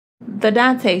The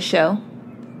Dante Show.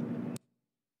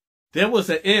 There was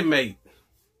an inmate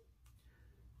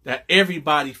that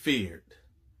everybody feared.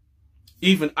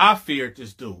 Even I feared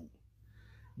this dude.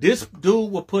 This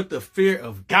dude will put the fear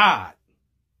of God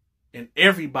in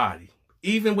everybody,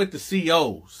 even with the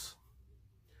COs.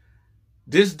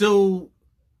 This dude,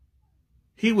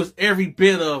 he was every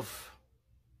bit of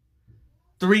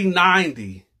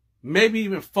 390, maybe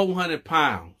even 400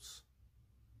 pounds.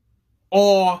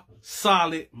 All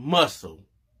solid muscle.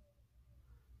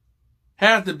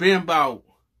 Had to be about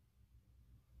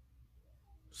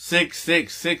 6'6",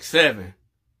 6'7".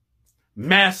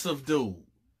 Massive dude.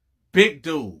 Big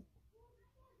dude.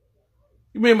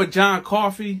 You remember John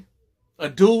Coffey? A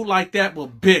dude like that,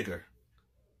 but bigger.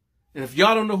 And if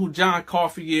y'all don't know who John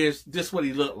Coffey is, this is what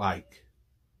he looked like.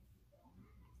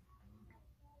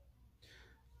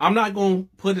 I'm not going to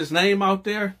put his name out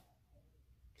there,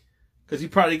 because he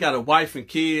probably got a wife and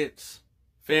kids,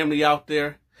 family out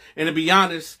there. And to be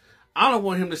honest, I don't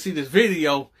want him to see this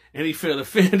video and he feel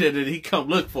offended and he come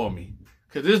look for me.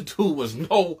 Because this dude was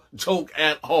no joke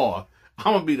at all.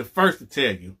 I'm going to be the first to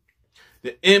tell you.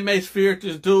 The inmates feared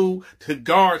this dude. The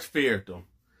guards feared him.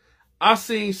 I've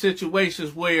seen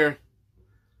situations where,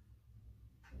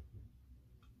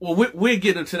 well, we'll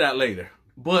get into that later.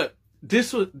 But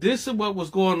this is what was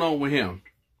going on with him.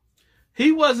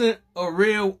 He wasn't a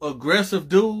real aggressive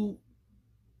dude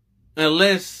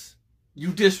unless you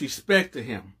disrespected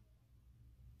him.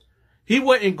 He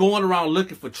wasn't going around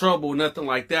looking for trouble or nothing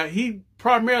like that. He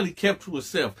primarily kept to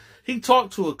himself. He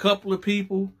talked to a couple of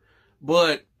people,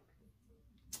 but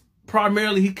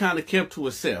primarily he kind of kept to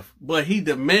himself. But he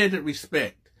demanded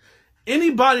respect.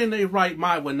 Anybody in their right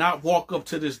mind would not walk up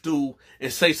to this dude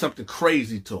and say something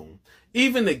crazy to him.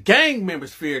 Even the gang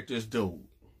members feared this dude.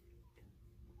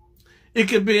 It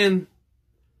could have been,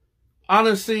 I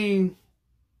done seen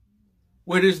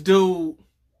where this dude,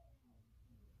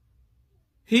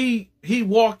 he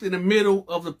walked in the middle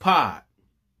of the pod.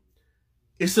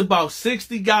 It's about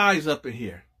 60 guys up in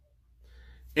here.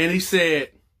 And he said,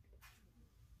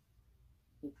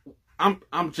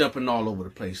 I'm jumping all over the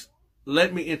place.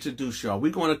 Let me introduce y'all.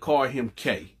 We're going to call him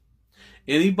K.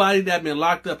 Anybody that been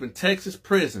locked up in Texas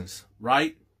prisons,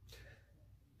 right?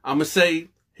 I'm going to say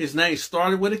his name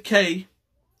started with a K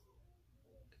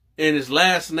and his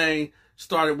last name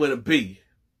started with a B.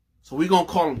 So we're going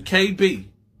to call him KB.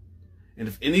 And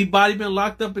if anybody been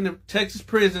locked up in the Texas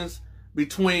prisons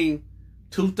between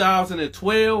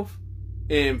 2012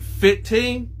 and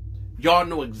 15, y'all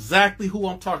know exactly who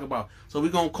I'm talking about. So we're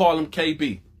going to call him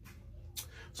KB.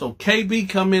 So KB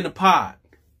come in the pod,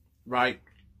 right?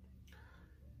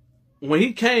 When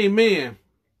he came in,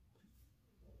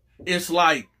 it's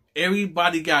like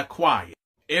everybody got quiet.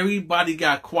 Everybody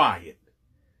got quiet.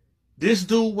 This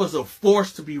dude was a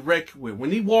force to be reckoned with.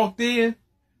 When he walked in,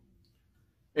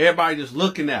 everybody just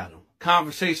looking at him.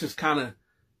 Conversations kind of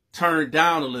turned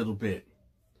down a little bit.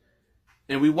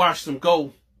 And we watched him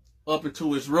go up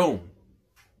into his room.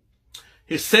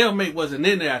 His cellmate wasn't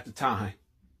in there at the time.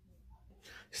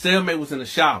 His cellmate was in the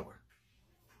shower.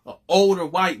 An older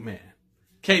white man.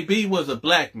 KB was a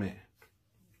black man.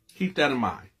 Keep that in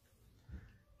mind.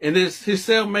 And his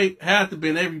cellmate had to have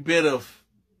been every bit of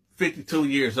 52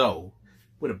 years old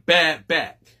with a bad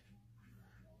back.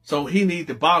 So he needed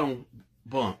the bottom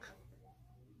bunk.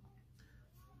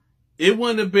 It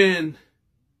wouldn't have been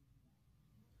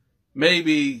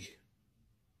maybe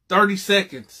 30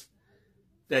 seconds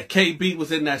that KB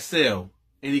was in that cell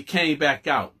and he came back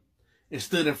out and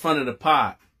stood in front of the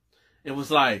pod. It was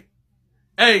like,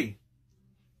 hey,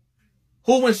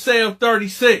 who in cell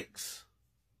 36?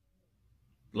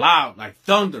 Loud, like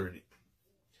thundered it.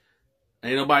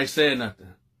 Ain't nobody said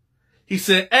nothing. He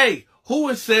said, hey, who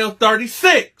in cell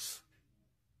 36?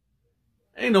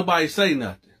 Ain't nobody say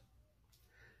nothing.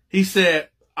 He said,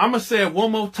 I'm going to say it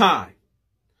one more time.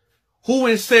 Who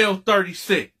in cell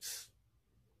 36?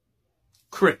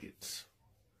 Crickets.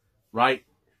 Right?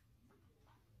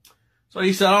 So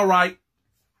he said, all right.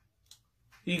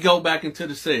 He go back into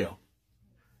the cell.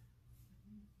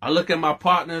 I look at my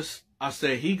partners. I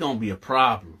said, he going to be a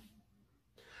problem.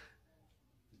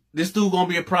 This dude going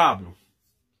to be a problem.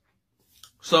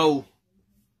 So,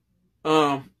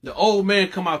 the old man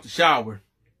come out the shower.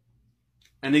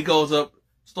 And he goes up,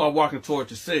 start walking towards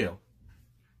the cell.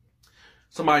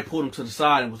 Somebody pulled him to the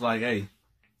side and was like, hey,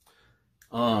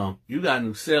 you got a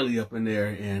new cellie up in there.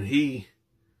 And he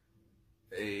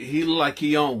look like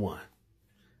he on one.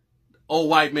 Old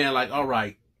white man like, all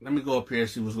right, let me go up here and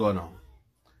see what's going on.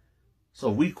 So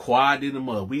we quieted him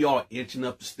up. We all inching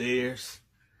up the stairs.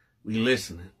 We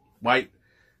listening.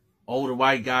 Older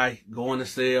white guy go in the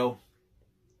cell.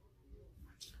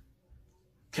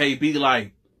 KB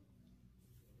like,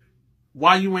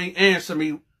 why you ain't answer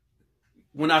me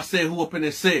when I said who up in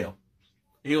this cell?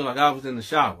 He was like, I was in the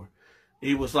shower.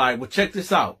 He was like, well, check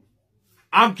this out.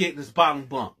 I'm getting this bottom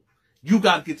bunk. You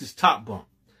got to get this top bunk.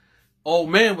 Old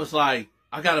man was like,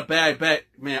 I got a bag back,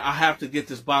 man. I have to get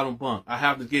this bottom bunk. I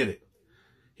have to get it.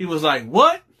 He was like,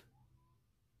 what?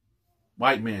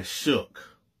 White man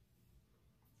shook.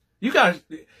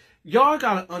 Y'all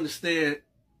got to understand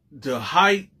the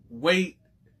height, weight.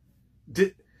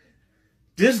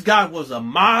 This guy was a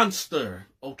monster,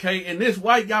 okay? And this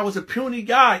white guy was a puny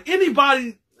guy.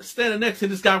 Anybody standing next to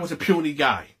this guy was a puny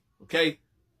guy, okay?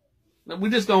 Now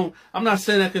I'm not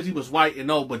saying that because he was white and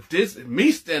all, but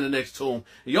me standing next to him,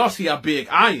 and y'all see how big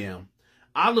I am.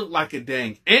 I look like a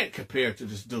dang ant compared to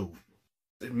this dude.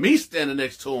 Me standing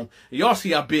next to him, and y'all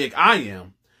see how big I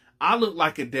am. I look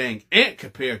like a dang ant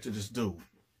compared to this dude.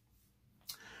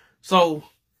 So,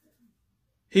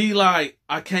 he like,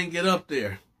 I can't get up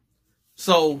there.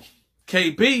 So,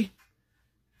 KB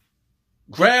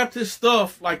grabbed his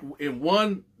stuff like in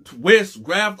one twist,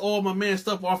 grabbed all my man's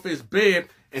stuff off his bed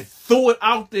and threw it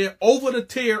out there over the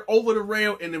tier, over the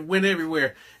rail, and it went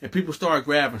everywhere. And people started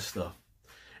grabbing stuff.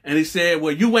 And he said,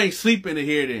 well, you ain't sleeping in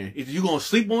here then. Either you going to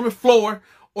sleep on the floor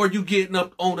or you getting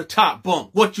up on the top bunk.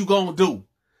 What you going to do?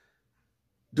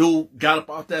 Dude got up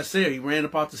out that cell. He ran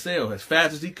up out the cell as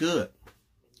fast as he could.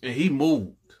 And he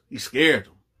moved. He scared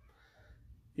him.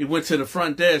 He went to the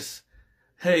front desk.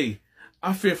 Hey,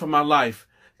 I fear for my life.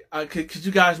 Could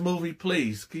you guys move me,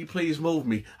 please? Can you please move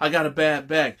me? I got a bad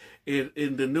back. And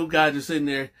the new guy that's in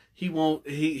there,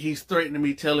 he's threatening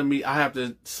me, telling me I have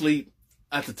to sleep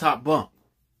at the top bunk.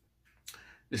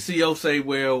 The CEO say,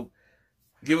 well,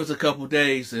 give us a couple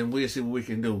days and we'll see what we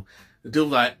can do. The dude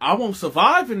like, I won't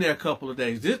survive in there a couple of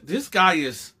days. This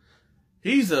guy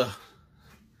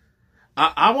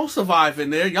I won't survive in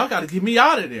there. Y'all got to get me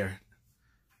out of there.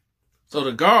 So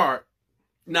the guard,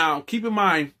 now keep in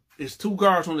mind, it's 2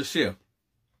 guards on the ship.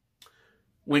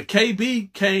 When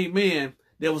KB came in,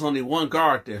 there was only 1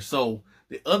 guard there. So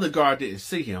the other guard didn't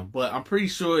see him. But I'm pretty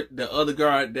sure the other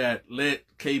guard that let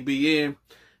KB in,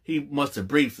 he must have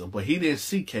briefed him. But he didn't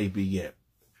see KB yet.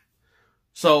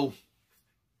 So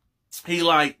he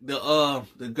like,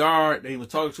 the guard that he was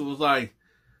talking to was like,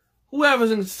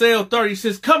 whoever's in cell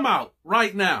 36, come out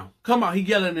right now. Come out. He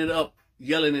yelling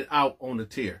it out on the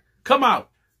tier. Come out.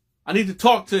 I need to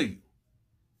talk to you.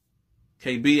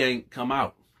 KB ain't come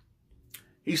out.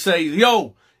 He say,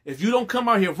 yo, if you don't come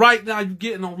out here right now, you're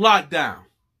getting on lockdown.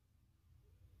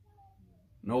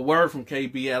 No word from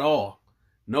KB at all.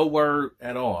 No word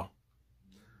at all.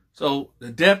 So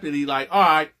the deputy like, all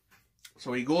right.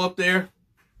 So he go up there,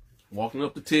 walking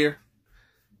up the tier,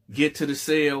 get to the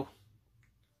cell,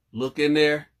 look in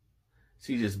there,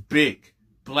 see this big,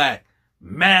 black,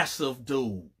 massive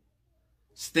dude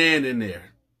standing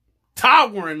there,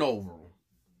 towering over him.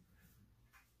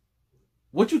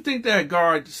 What you think that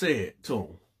guard said to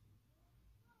him?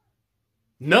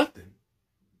 Nothing.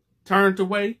 Turned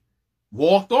away,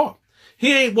 walked off.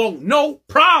 He ain't want no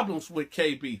problems with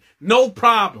KB. No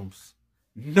problems.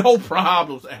 No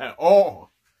problems at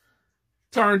all.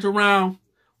 Turned around,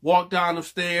 walked down the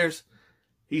stairs.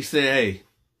 He said, hey,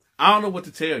 I don't know what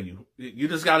to tell you. You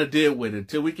just got to deal with it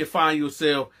until we can find you a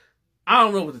cell. I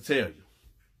don't know what to tell you.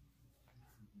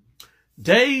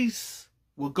 Days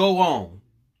will go on.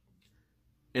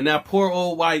 And that poor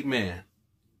old white man,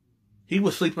 he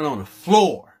was sleeping on the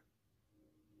floor.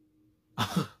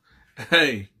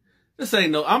 Hey, this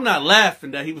ain't no, I'm not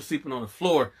laughing that he was sleeping on the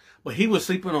floor, but he was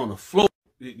sleeping on the floor.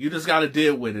 You just got to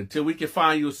deal with it until we can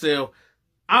find you a cell.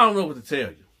 I don't know what to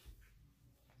tell you.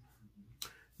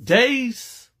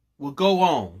 Days will go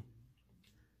on.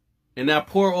 And that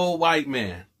poor old white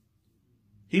man,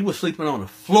 he was sleeping on the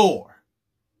floor.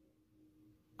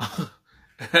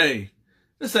 Hey,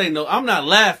 this ain't no, I'm not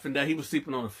laughing that he was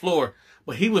sleeping on the floor,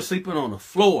 but he was sleeping on the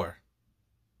floor.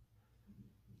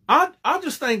 I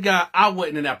just thank God I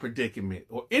wasn't in that predicament,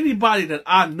 or anybody that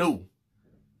I knew.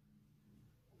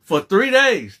 For 3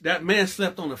 days, that man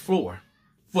slept on the floor.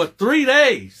 For 3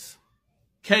 days,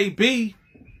 KB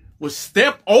would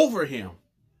step over him,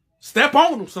 step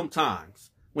on him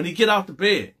sometimes when he get out the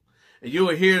bed. And you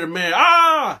would hear the man,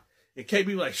 ah! And KB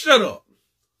was like, shut up.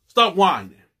 Stop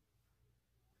whining.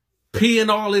 Peeing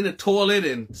all in the toilet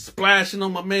and splashing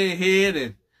on my man's head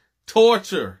and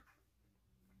torture.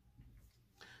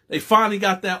 They finally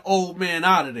got that old man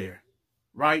out of there,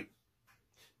 right?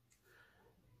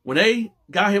 When they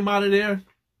got him out of there,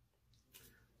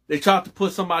 they tried to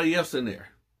put somebody else in there.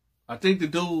 I think the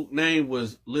dude's name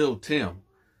was Lil Tim.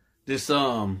 This,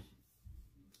 I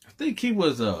think he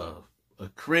was a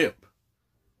Crip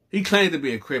He claimed to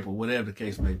be a Crip or whatever the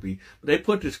case may be. But they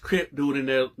put this Crip dude in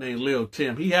there named Lil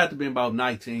Tim. He had to be about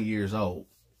 19 years old.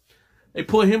 They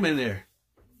put him in there.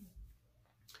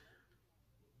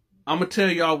 I'm going to tell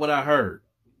y'all what I heard.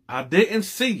 I didn't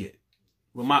see it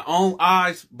with my own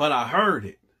eyes, but I heard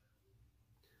it.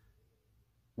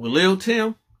 When Lil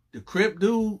Tim, the Crip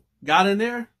dude, got in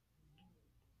there,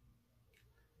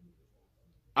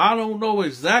 I don't know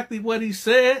exactly what he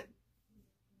said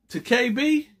to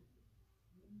KB,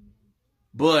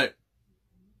 but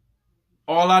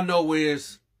all I know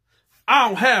is I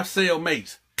don't have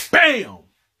cellmates. Bam!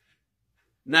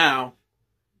 Now,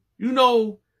 you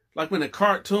know, like when a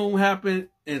cartoon happened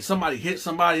and somebody hit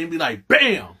somebody and be like,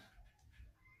 bam!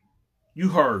 You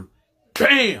heard,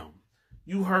 bam!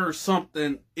 You heard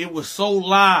something. It was so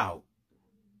loud.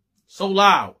 So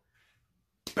loud.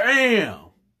 Bam!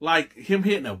 Like him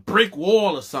hitting a brick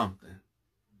wall or something.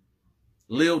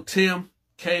 Lil Tim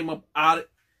came up out of,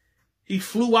 he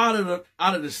flew out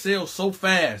of the cell so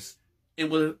fast and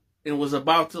was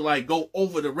about to like go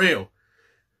over the rail.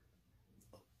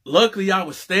 Luckily I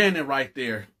was standing right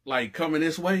there, like coming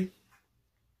this way.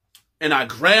 And I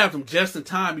grabbed him just in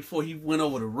time before he went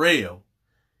over the rail.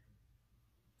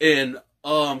 And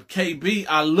KB,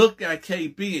 I looked at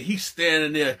KB and he's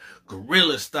standing there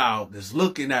gorilla style, just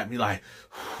looking at me like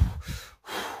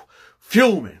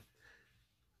fuming.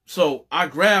 So I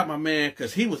grabbed my man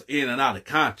because he was in and out of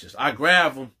conscious. I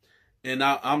grabbed him and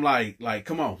I'm like,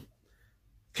 come on.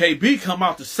 KB come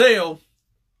out the cell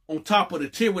on top of the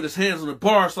tier with his hands on the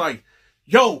bars like,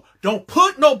 yo, don't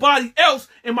put nobody else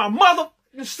in my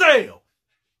motherfucking cell.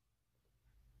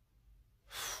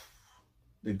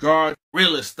 The guard,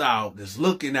 gorilla style, just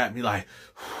looking at me like,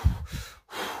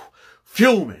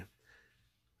 fuming.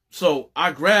 So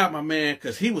I grabbed my man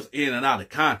because he was in and out of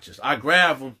conscious. I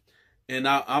grabbed him and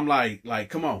I'm like,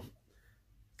 come on.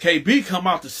 KB come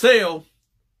out the cell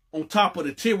on top of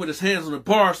the tier with his hands on the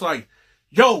bars like,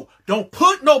 yo, don't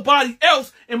put nobody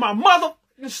else in my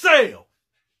motherfucking cell.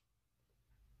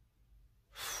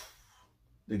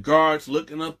 The guards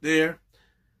looking up there.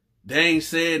 They ain't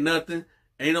said nothing.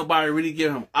 Ain't nobody really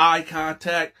giving him eye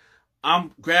contact.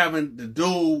 I'm grabbing the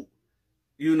dude,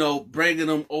 you know, bringing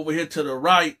him over here to the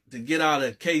right to get out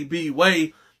of KB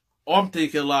way. I'm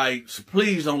thinking like,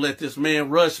 please don't let this man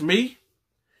rush me.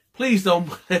 Please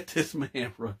don't let this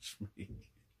man rush me.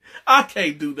 I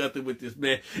can't do nothing with this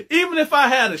man. Even if I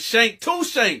had a shank, 2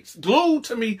 shanks glued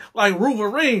to me like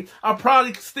Wolverine, I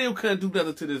probably still couldn't do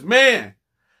nothing to this man.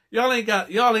 Y'all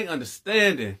ain't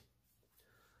understanding.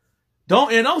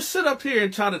 Don't sit up here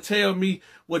and try to tell me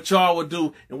what y'all would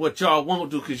do and what y'all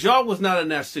won't do, because y'all was not in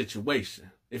that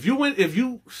situation.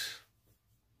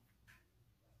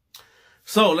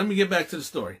 So let me get back to the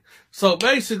story. So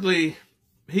basically,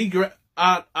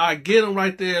 I get him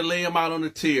right there, lay him out on the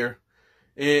tier,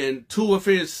 and 2 of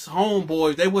his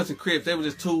homeboys, they wasn't Crips, they were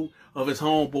just 2 of his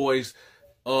homeboys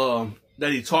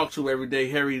that he talked to every day,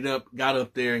 hurried up, got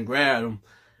up there and grabbed him,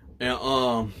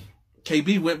 and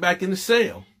KB went back in the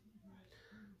cell.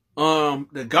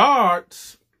 The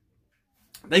guards,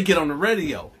 they get on the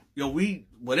radio. Yo,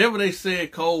 whatever they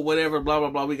said, code, whatever, blah, blah,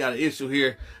 blah, we got an issue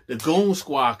here. The goon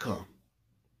squad come.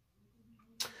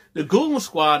 The goon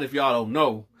squad, if y'all don't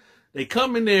know, they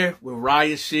come in there with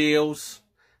riot shields.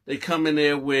 They come in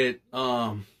there with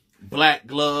black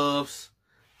gloves,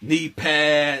 knee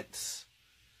pads,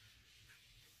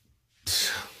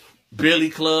 billy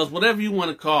clubs, whatever you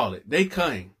want to call it. They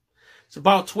came. It's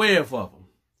about 12 of them.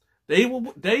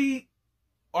 They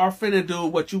are finna do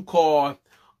what you call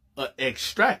an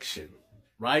extraction,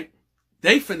 right?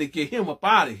 They finna get him up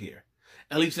out of here.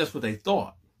 At least that's what they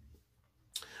thought.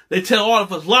 They tell all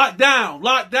of us, lock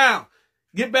down,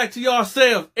 get back to your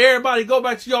cells. Everybody go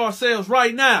back to your cells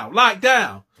right now, lock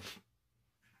down.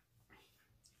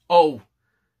 Oh,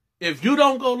 if you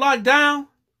don't go lock down,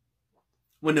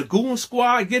 when the goon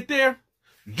squad get there,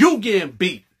 you getting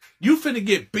beat. You finna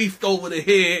get beefed over the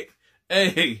head.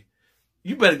 Hey,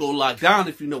 you better go lock down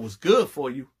if you know what's good for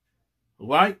you.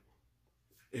 Right?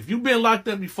 If you've been locked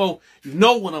up before, you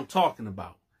know what I'm talking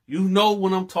about. You know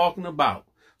what I'm talking about.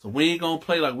 So we ain't gonna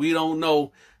play like we don't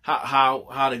know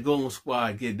how the goon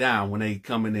squad get down when they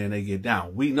come in there and they get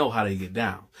down. We know how they get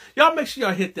down. Y'all make sure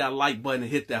y'all hit that like button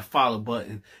and hit that follow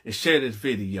button and share this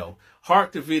video.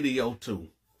 Heart the video too.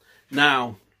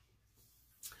 Now,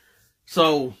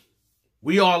 so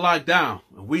we all locked down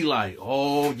and we like,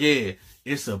 oh yeah,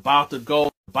 it's about to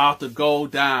go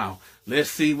down.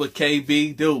 Let's see what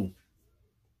KB do.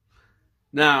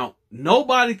 Now,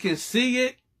 nobody can see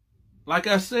it, like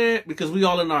I said, because we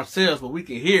all in our cells, but we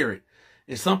can hear it.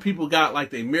 And some people got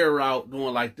like their mirror out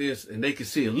doing like this and they can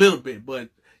see a little bit, but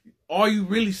all you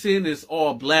really seeing is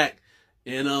all black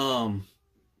and,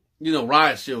 you know,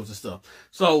 riot shields and stuff.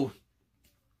 So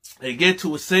they get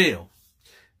to a cell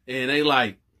and they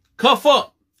like, cuff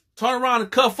up, turn around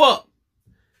and cuff up.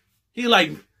 He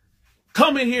like,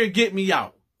 come in here and get me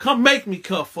out. Come make me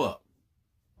cuff up.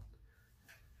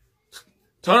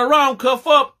 Turn around, cuff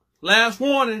up. Last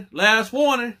warning, last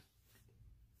warning.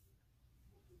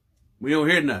 We don't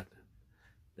hear nothing.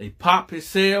 They pop his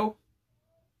cell.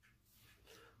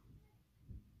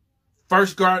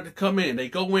 First guard to come in. They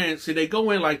go in. See, they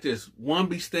go in like this. One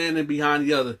be standing behind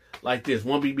the other like this.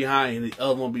 One be behind and the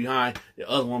other one behind. The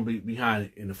other one be behind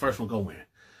it. And the first one go in.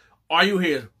 All you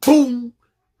hear is boom,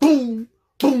 boom,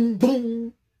 boom,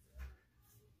 boom.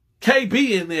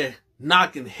 KB in there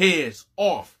knocking heads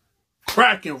off.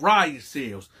 Cracking riot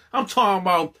cells. I'm talking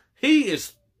about he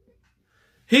is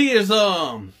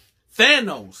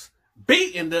Thanos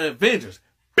beating the Avengers.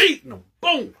 Beating them.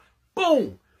 Boom,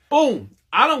 boom, boom.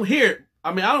 I don't hear it.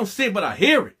 I mean, I don't see it, but I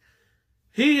hear it.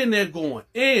 He in there going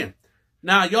in.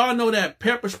 Now, y'all know that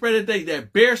pepper spray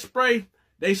that bear spray?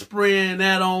 They spraying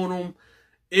that on them.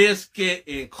 It's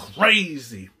getting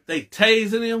crazy. They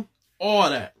tasing him. All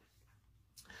that.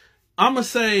 I'm going to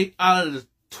say out of the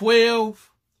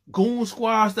 12 goon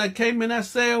squads that came in that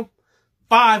cell,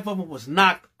 5 of them was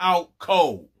knocked out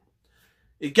cold.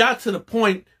 It got to the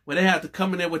point where they had to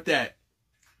come in there with that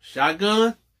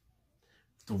shotgun,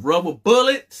 the rubber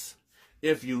bullets.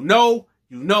 If you know,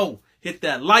 you know. Hit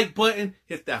that like button,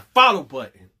 hit that follow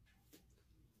button.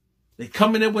 They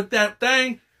come in there with that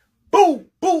thing. Boom,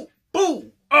 boom,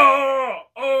 boom.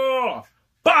 Bow.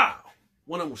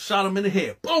 One of them shot him in the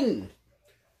head. Boom.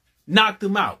 Knocked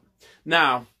him out.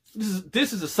 Now,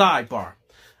 this is a sidebar.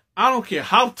 I don't care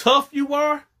how tough you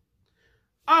are.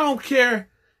 I don't care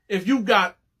if you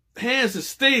got hands of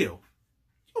steel.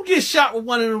 You get shot with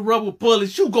one of them rubber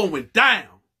bullets, you going down.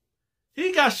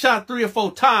 He got shot 3 or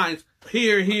 4 times.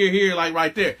 Here, like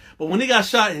right there. But when he got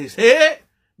shot in his head,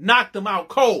 knocked him out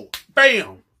cold.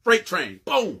 Bam! Freight train.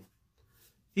 Boom.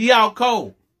 He out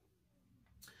cold.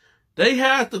 They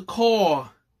had to call.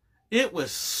 It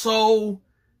was so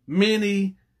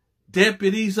many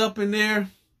deputies up in there.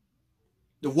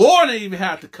 The warden even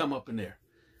had to come up in there.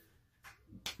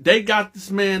 They got this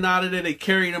man out of there. They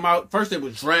carried him out. First they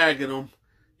was dragging him.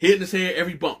 Hitting his head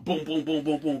every bump. Boom, boom, boom,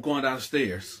 boom, boom. Going down the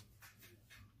stairs.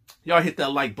 Y'all hit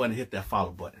that like button. Hit that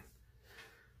follow button.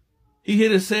 He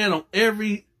hit his head on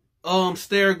every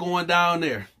stair going down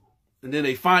there. And then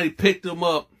they finally picked him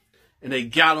up. And they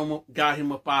got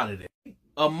him up out of there.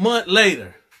 A month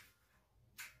later,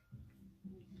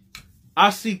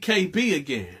 I see KB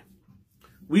again.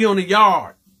 We on the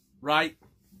yard, right?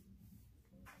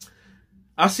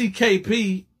 I see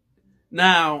KB.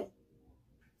 Now,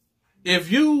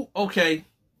 if you, okay,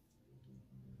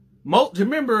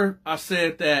 remember I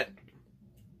said that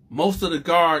most of the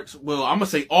guards, well, I'm going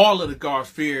to say all of the guards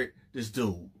feared this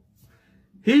dude.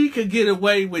 He could get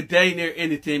away with dang near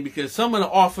anything because some of the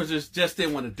officers just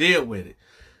didn't want to deal with it.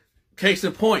 Case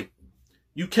in point,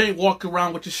 you can't walk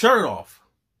around with your shirt off.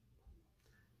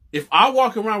 If I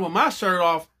walk around with my shirt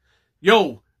off,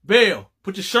 yo, Bill,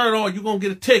 put your shirt on, you're going to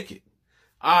get a ticket.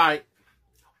 All right.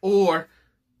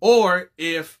 Or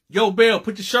if, yo, Bill,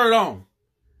 put your shirt on.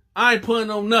 I ain't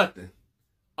putting on nothing.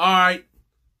 All right.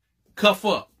 Cuff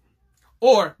up.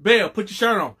 Or, Bill, put your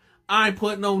shirt on. I ain't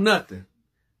putting on nothing.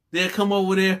 They'll come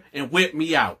over there and whip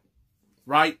me out.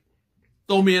 Right?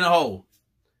 Throw me in a hole.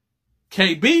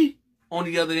 KB, on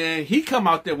the other hand, he come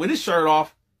out there with his shirt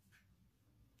off.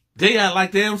 They act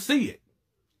like they don't see it.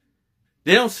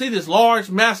 They don't see this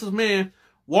large, massive man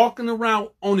walking around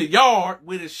on the yard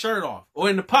with his shirt off. Or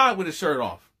in the pod with his shirt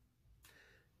off.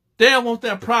 They don't want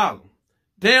that problem.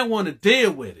 They don't want to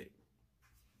deal with it.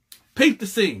 Peep the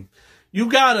scene.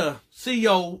 You got a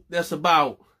CO that's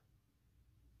about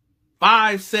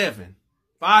 5'7",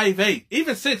 5'8",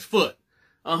 even 6 foot,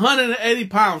 180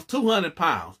 pounds, 200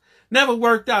 pounds. Never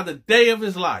worked out a day of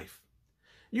his life.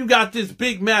 You got this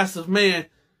big, massive man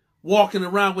walking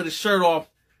around with his shirt off,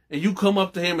 and you come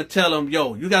up to him and tell him,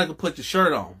 yo, you got to go put your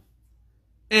shirt on.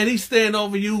 And he stand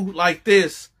over you like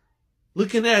this,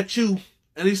 looking at you,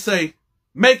 and he say,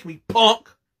 make me, punk.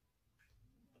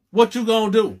 What you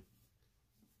gonna do?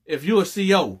 If you're a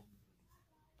CO,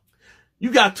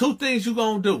 you got 2 things you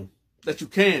gonna do that you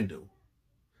can do.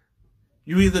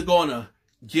 You either gonna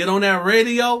get on that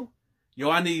radio, yo,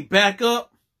 I need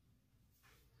backup,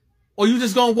 or you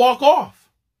just gonna walk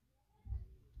off.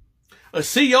 A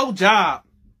CO job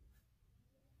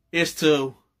is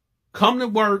to come to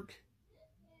work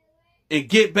and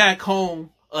get back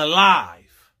home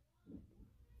alive.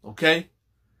 Okay?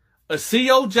 A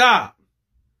CO job,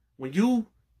 when you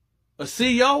a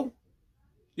CEO,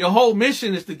 your whole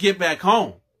mission is to get back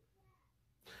home.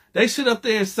 They sit up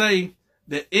there and say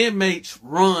the inmates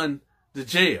run the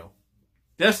jail.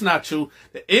 That's not true.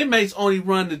 The inmates only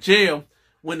run the jail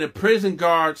when the prison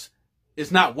guards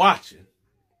is not watching.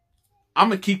 I'm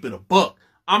going to keep it a buck.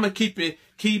 I'm going to keep it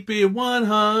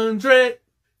 100.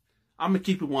 I'm going to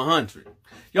keep it 100.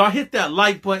 Y'all hit that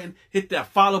like button, hit that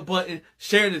follow button,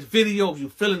 share this video if you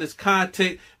feeling this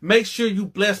content. Make sure you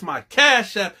bless my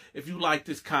Cash App if you like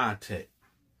this content.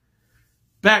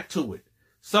 Back to it.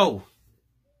 So,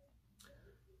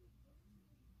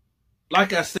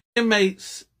 like I said,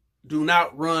 inmates do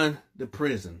not run the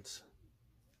prisons.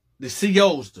 The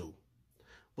COs do.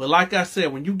 But like I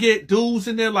said, when you get dudes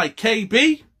in there like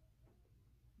KB,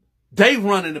 they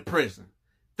running the prison.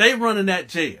 They running that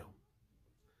jail.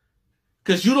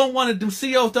 Because you don't want to, them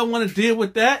COs don't want to deal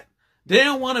with that. They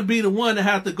don't want to be the one to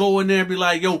have to go in there and be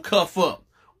like, yo, cuff up.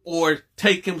 Or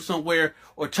take him somewhere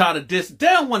or try to diss. They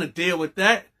don't want to deal with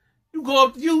that. You go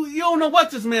up, you don't know what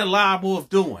this man liable of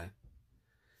doing.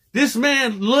 This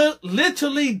man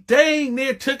literally dang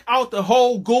near took out the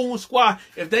whole goon squad.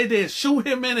 If they didn't shoot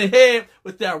him in the head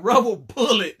with that rubber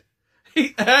bullet.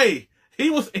 He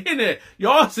was in there.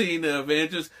 Y'all seen the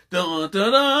Avengers. Dun,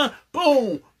 dun, dun,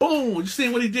 boom, boom. You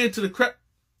seen what he did to the crap?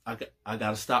 I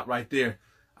got to stop right there.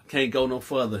 I can't go no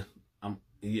further. And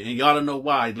y'all don't know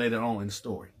why later on in the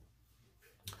story.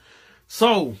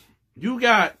 So, you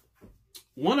got,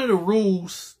 one of the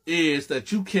rules is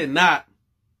that you cannot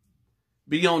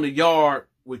be on the yard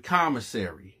with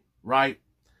commissary, right?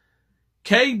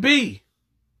 KB,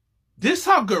 this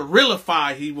how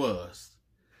guerrilla-fied he was.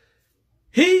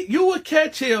 You would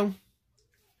catch him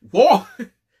you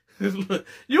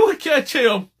would catch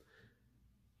him,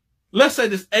 let's say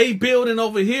this A building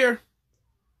over here,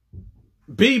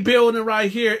 B building right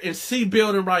here, and C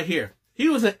building right here. He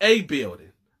was in A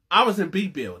building. I was in B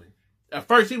building. At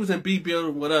first, he was in B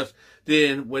building with us.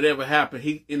 Then, whatever happened,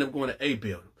 he ended up going to A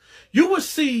building. You would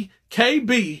see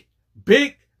KB,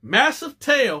 big, massive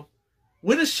tail,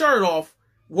 with his shirt off,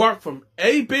 walk from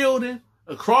A building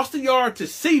across the yard to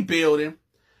C building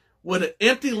with an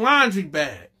empty laundry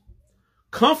bag.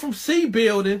 Come from C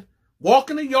building, walk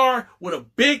in the yard with a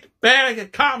big bag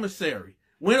of commissary.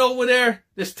 Went over there,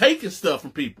 just taking stuff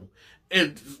from people.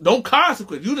 And no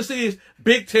consequence. You just see his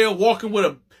big tail walking with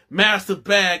a massive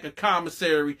bag of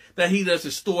commissary that he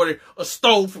doesn't store or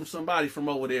stole from somebody from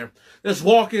over there. Just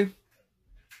walking.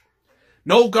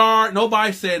 No guard,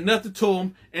 nobody said nothing to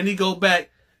him, and he go back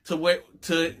to where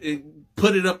to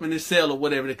put it up in his cell or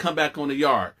whatever to come back on the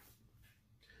yard.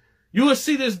 You will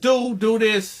see this dude do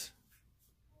this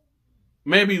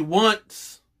maybe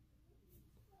once.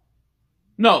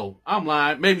 No, I'm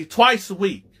lying. Maybe twice a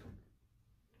week.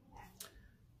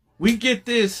 We get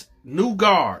this new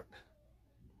guard.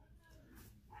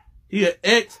 He an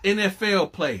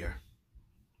ex-NFL player.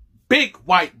 Big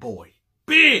white boy.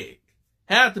 Big.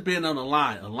 Had to be on the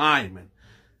line, a lineman.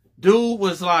 Dude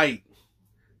was like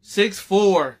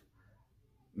 6'4",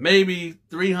 maybe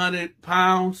 300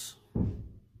 pounds.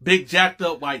 Big jacked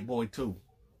up white boy too.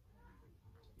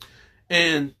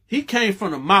 And he came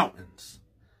from the mountains.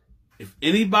 If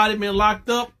anybody been locked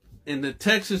up in the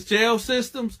Texas jail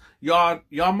systems, y'all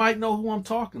might know who I'm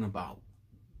talking about.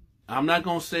 I'm not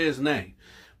going to say his name.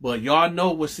 But y'all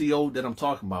know what CO that I'm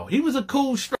talking about. He was a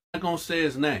cool straight, I'm not going to say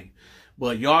his name.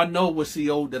 But y'all know what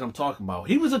CO that I'm talking about.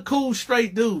 He was a cool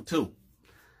straight dude too.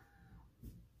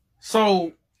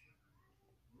 So,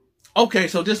 okay,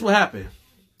 so this what happened.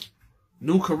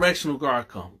 New correctional guard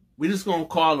come. We just going to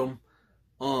call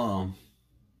him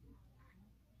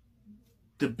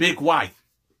the Big White.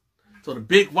 So the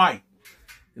Big White.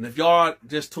 And if y'all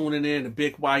just tuning in, the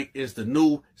Big White is the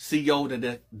new CO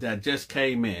that just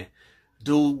came in.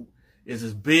 Dude is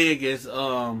as big as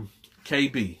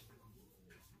KB.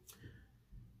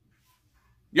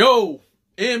 Yo,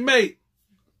 inmate,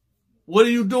 what are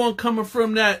you doing coming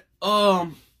from that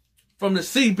from the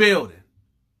C building?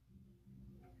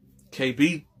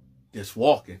 KB just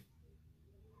walking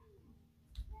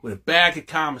with a bag of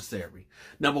commissary.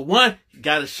 Number one, he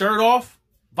got his shirt off,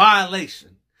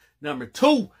 violation. Number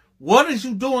two, what is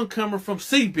you doing coming from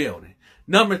C building?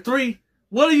 Number three,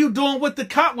 what are you doing with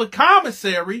with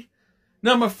commissary?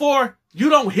 Number four, you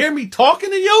don't hear me talking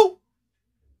to you?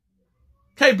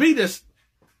 KB just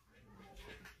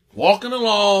walking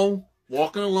along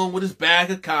with his bag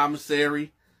of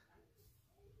commissary.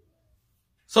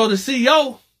 So the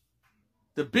CO,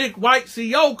 the big white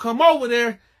CO, come over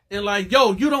there and like,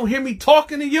 yo, you don't hear me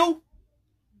talking to you?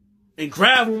 And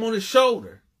grab him on his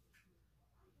shoulder.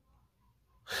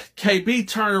 KB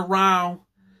turned around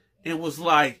and was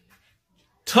like,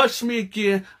 touch me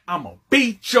again, I'ma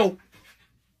beat your...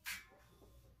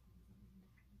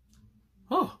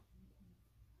 Huh.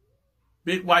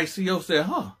 Big white CO said,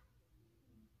 huh.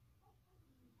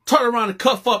 Turn around and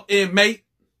cuff up, inmate.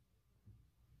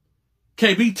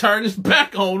 KB turned his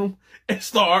back on him and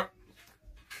start.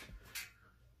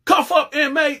 Cuff up,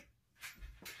 inmate.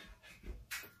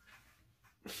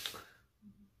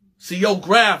 CO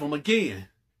grab him again.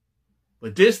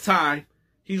 But this time,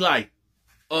 he like,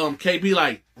 KB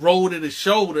like rolled at his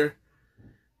shoulder,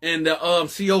 and the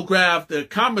CO grabbed the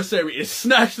commissary and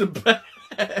snatched the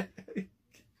bag.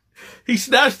 He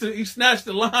snatched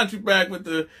the laundry bag with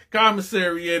the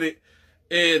commissary in it,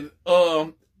 and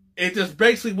it just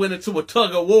basically went into a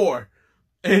tug of war.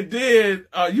 And then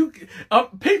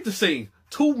paint the scene: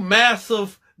 two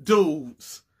massive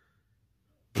dudes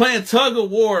playing tug of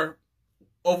war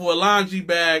over a laundry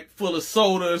bag full of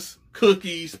sodas,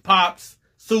 cookies, pops,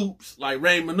 soups like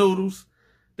ramen noodles.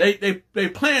 They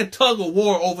playing tug of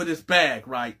war over this bag,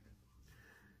 right?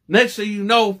 Next thing you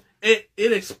know, it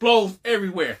explodes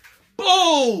everywhere.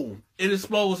 Boom! It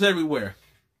explodes everywhere.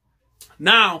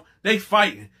 Now they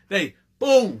fighting. They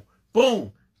boom,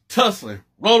 boom, tussling,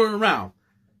 rolling around.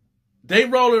 They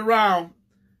roll around.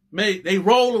 They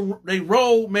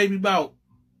roll maybe about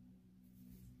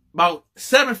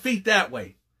 7 feet that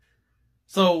way.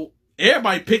 So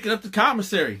everybody picking up the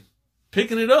commissary,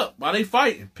 picking it up while they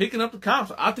fighting, picking up the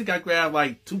commissary. I think I grabbed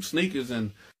like 2 sneakers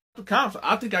and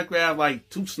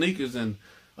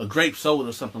a grape soda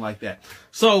or something like that.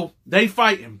 So they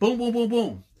fighting. Boom, boom, boom,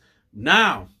 boom.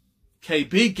 Now,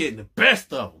 KB getting the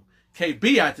best of them.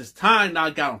 KB at this time now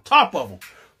got on top of them.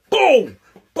 Boom,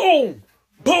 boom,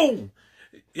 boom.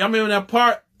 Y'all remember that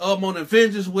part on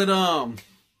Avengers with Hawk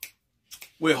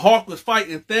was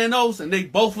fighting Thanos and they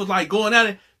both was like going at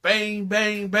it. Bang,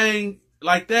 bang, bang,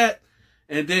 like that.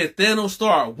 And then Thanos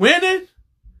started winning.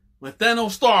 When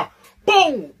Thanos started,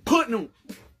 boom, putting them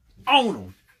on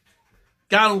him.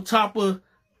 Got on top of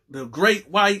the great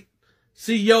white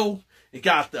CEO and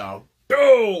got the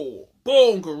boom,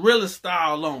 boom, gorilla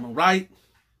style on him, right?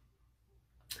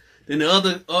 Then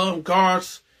the other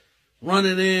guards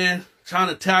running in, trying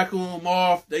to tackle him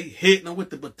off. They hitting him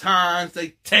with the batons.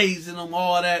 They tasing him,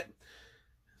 all that.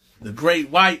 The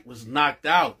great white was knocked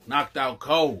out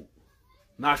cold.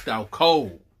 They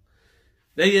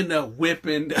end up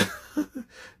whipping,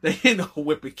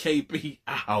 KB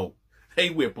out. They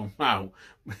whip him out.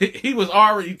 He was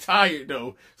already tired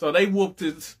though, so they whooped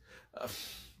his.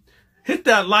 Hit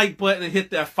that like button and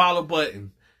hit that follow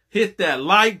button. Hit that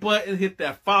like button, hit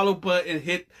that follow button,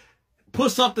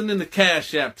 put something in the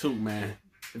Cashapp too, man.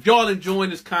 If y'all enjoying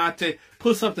this content,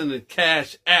 put something in the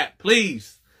Cashapp,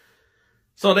 please.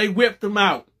 So they whipped him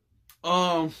out.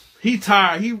 He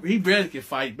tired. He barely can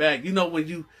fight back. You know when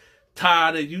you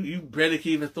tired and you barely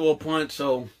can even throw a punch.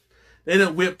 So they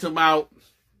done whipped him out.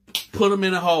 Put him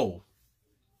in a hole.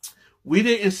 We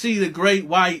didn't see the great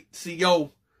white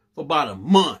CO for about a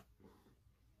month.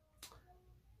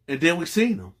 And then we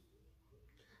seen him.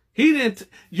 He didn't.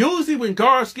 Usually when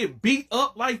guards get beat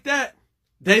up like that,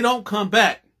 they don't come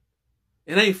back.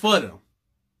 It ain't for them.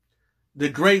 The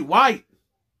great white,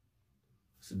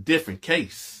 it's a different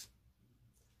case.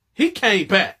 He came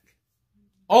back.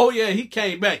 Oh yeah, he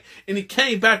came back. And he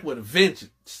came back with a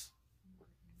vengeance.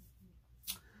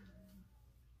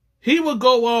 He would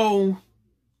go on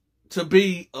to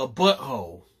be a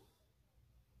butthole.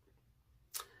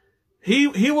 He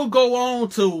will go on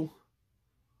to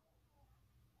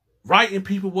writing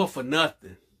people up for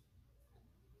nothing.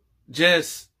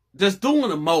 Just doing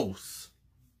the most.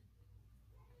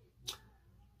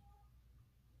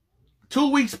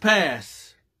 2 weeks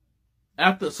passed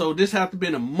after, so this had to be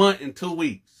in a month and 2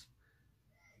 weeks.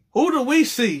 Who do we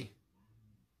see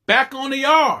back on the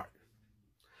yard?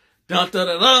 Dun dun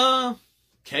dun dun.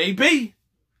 KB.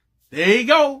 There you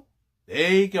go.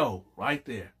 There you go. Right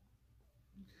there.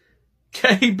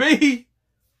 KB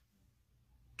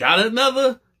got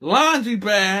another laundry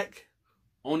bag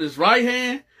on his right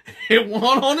hand and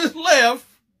one on his left.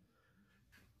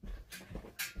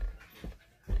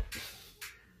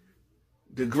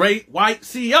 The great white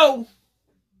CO,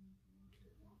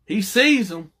 he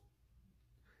sees him.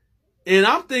 And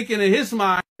I'm thinking in his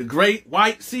mind, the great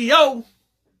white CO,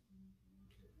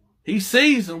 he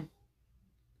sees him.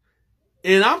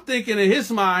 And I'm thinking in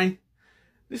his mind,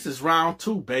 this is round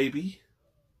 2, baby.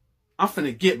 I'm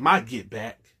finna get my get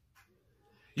back.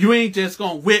 You ain't just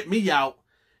gonna whip me out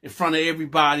in front of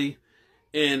everybody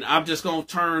and I'm just gonna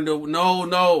turn to,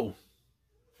 no.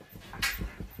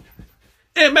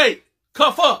 Inmate,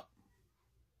 cuff up.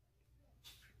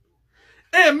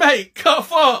 Inmate,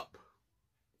 cuff up.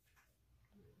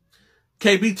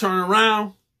 KB turned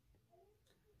around,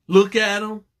 look at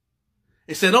him,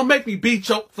 and said, don't make me beat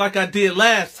you like I did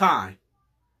last time.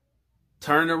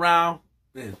 Turned around,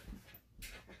 and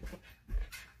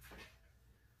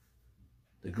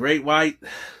the great white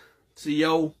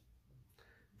CO,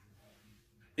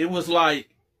 it was like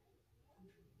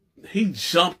he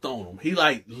jumped on him. He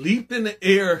like leaped in the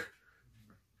air,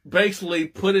 basically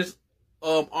put his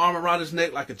arm around his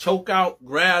neck like a chokeout,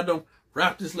 grabbed him,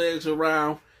 wrapped his legs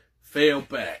around, fell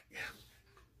back.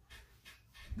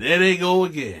 There they go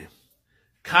again.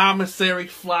 Commissary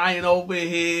flying over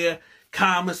here,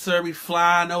 commissary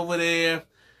flying over there.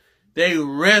 They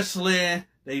wrestling,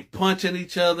 they punching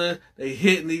each other, they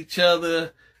hitting each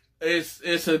other. It's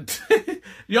a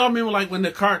y'all remember like when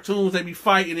the cartoons they be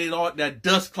fighting and all that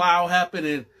dust cloud happen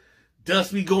and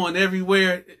dust be going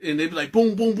everywhere and they be like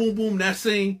boom, boom, boom, boom, that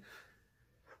scene.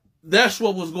 That's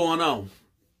what was going on.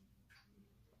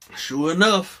 Sure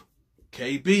enough,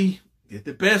 KB get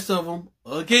the best of them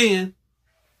again,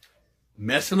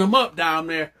 messing them up down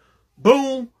there.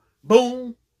 Boom,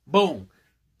 boom, boom.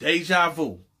 Deja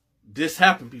vu. This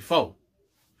happened before.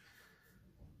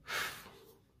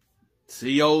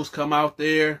 COs come out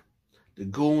there. The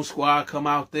goon squad come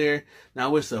out there.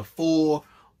 Now it's a full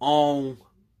on.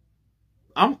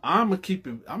 I'm gonna keep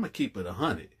it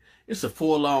 100. It's a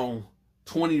full on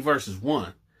 20 versus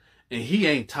 1, and he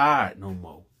ain't tired no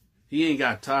more. He ain't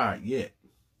got tired yet.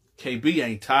 KB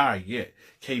ain't tired yet.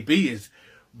 KB is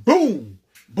boom,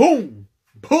 boom,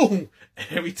 boom.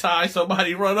 Every time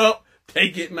somebody run up, they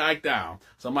get knocked down.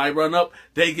 Somebody run up,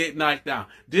 they get knocked down.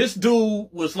 This dude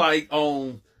was like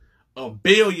on a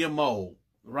billion mode,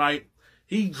 right?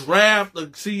 He grabbed the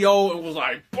CO and was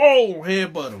like, boom,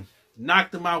 headbutt him.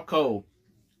 Knocked him out cold.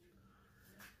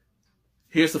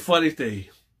 Here's the funny thing.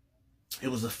 It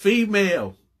was a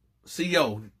female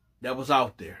CO that was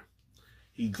out there.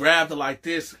 He grabbed her like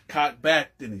this, cocked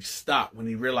back, then he stopped when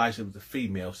he realized it was a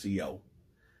female CO.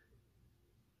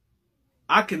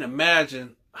 I can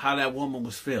imagine how that woman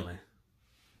was feeling.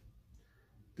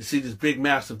 To see this big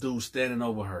massive dude standing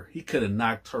over her. He could have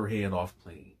knocked her head off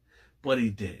clean. But he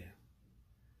did.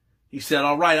 He said,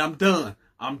 all right, I'm done.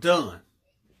 I'm done.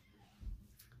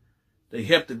 They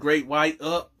helped the great white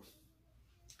up.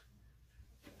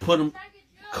 Put him,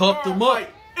 cuffed him up.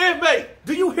 Inmate,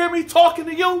 do you hear me talking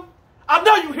to you? I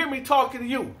know you hear me talking to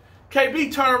you.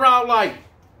 KB turned around like,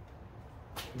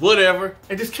 whatever,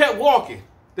 and just kept walking.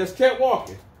 Just kept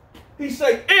walking. He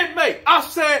said, inmate, I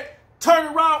said,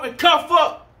 turn around and cuff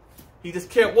up. He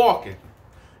just kept walking.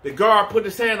 The guard put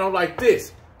his hand on like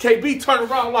this. KB turned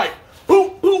around like,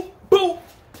 boop, boop, boop.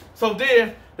 So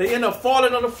then they end up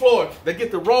falling on the floor. They get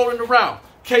to rolling around.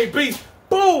 KB,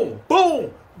 boom,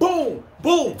 boom, boom,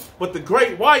 boom. But the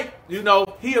great white, you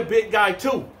know, he a big guy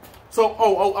too. So,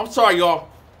 I'm sorry, y'all.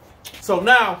 So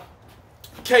now,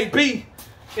 KB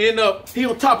end up, he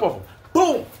on top of him.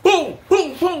 Boom, boom,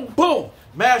 boom, boom, boom.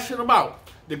 Mashing him out.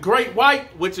 The great white,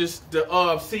 which is the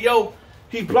CO,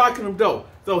 he blocking him though.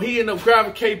 So he ended up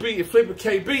grabbing KB and flipping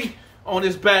KB on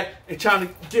his back and trying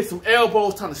to get some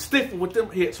elbows, trying to stiff him with them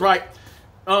hits, right?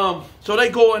 So they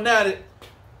going at it.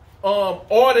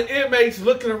 All the inmates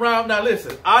looking around. Now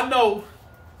listen, I know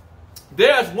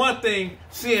there's one thing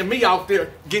seeing me out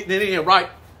there getting it in, right?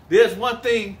 There's one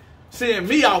thing seeing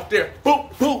me out there,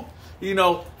 boop, boop, you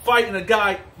know, fighting a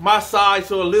guy my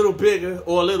size or a little bigger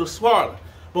or a little smaller.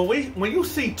 But when you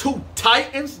see two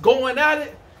titans going at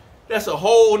it, that's a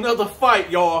whole nother fight,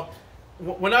 y'all.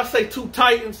 When I say two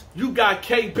titans, you got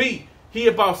KB. He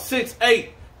about 6'8",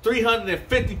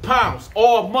 350 pounds,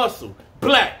 all muscle,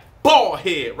 black, bald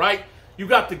head, right? You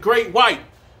got the great white.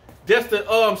 That's the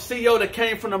CO that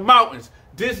came from the mountains.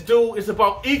 This dude is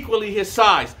about equally his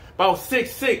size, about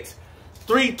 6'6",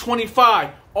 325,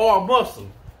 all muscle.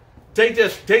 They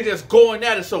just going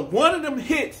at it. So one of them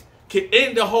hits can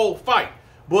end the whole fight.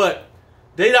 But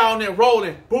they down there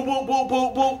rolling, boop, boop, boop,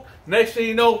 boop, boop. Next thing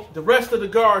you know, the rest of the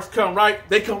guards come, right?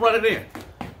 They come running in.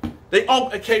 They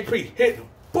own a KP, hit them.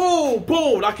 Boom,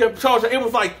 boom. I kept charging. It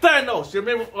was like Thanos. You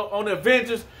remember on the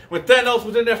Avengers when Thanos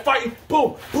was in there fighting?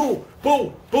 Boom, boom,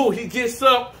 boom, boom. He gets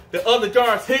up. The other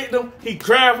guards hitting him. He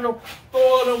grabbing them,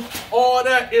 throwing them, all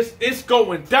that. It's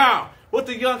going down. What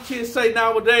the young kids say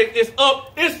nowadays, it's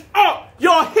up, it's up.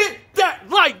 Y'all hit that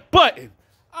like button.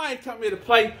 I ain't come here to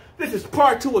play. This is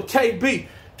part 2 of KB.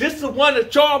 This is the one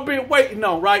that y'all been waiting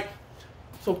on, right?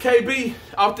 So KB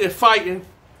out there fighting.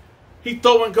 He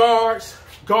throwing guards.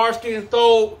 Guards getting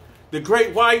thrown. The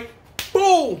great white,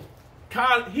 boom.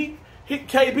 KB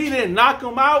didn't knock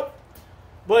him out,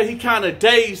 but he kind of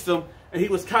dazed him, and he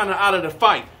was kind of out of the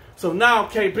fight. So now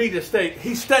KB just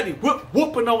he's steady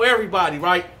whooping on everybody,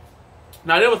 right?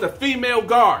 Now, there was a female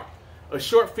guard, a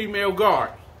short female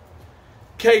guard.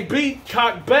 KB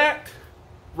cocked back,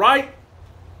 right?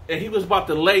 And he was about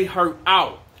to lay her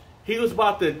out. He was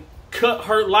about to cut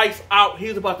her lights out. He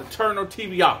was about to turn her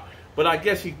TV out. But I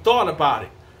guess he thought about it,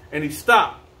 and he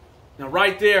stopped. Now,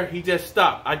 right there, he just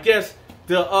stopped. I guess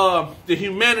the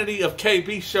humanity of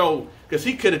KB showed, because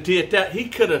he could have did that. He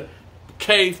could have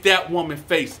caved that woman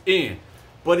face in,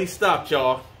 but he stopped,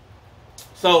 y'all.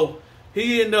 So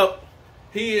he ended up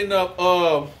giving up.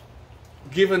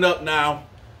 Now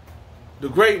the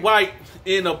Great White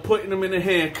end up putting him in the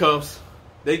handcuffs.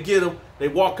 They get him. They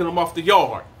walking him off the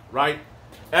yard, right?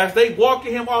 As they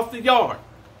walking him off the yard,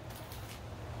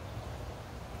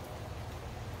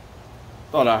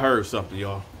 thought I heard something,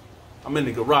 y'all. I'm in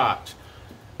the garage.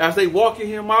 As they walking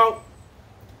him out,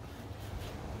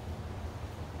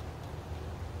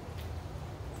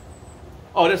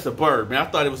 oh, that's a bird, man. I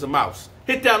thought it was a mouse.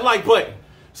 Hit that like button.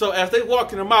 So as they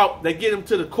walking him out, they get him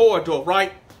to the corridor,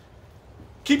 right?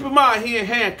 Keep in mind, he in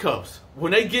handcuffs.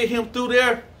 When they get him through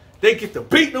there, they get to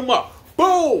beating him up.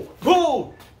 Boom,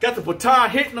 boom. Got the baton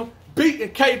hitting him, beating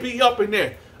KB up in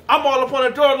there. I'm all up on the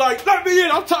door like, let me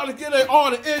in. I'm trying to get in. All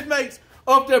the inmates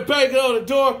up there banging on the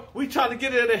door. We trying to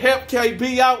get in to help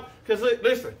KB out. Because,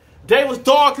 listen, they was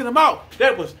dogging him out.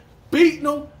 They was beating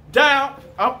him down.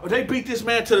 They beat this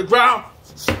man to the ground,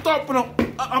 stomping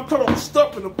him. I'm talking about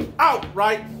stomping him out,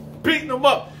 right? Beating him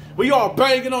up. We all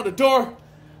banging on the door.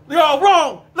 Y'all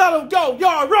wrong. Let him go.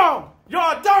 Y'all wrong.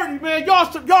 Y'all dirty, man.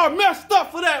 Y'all messed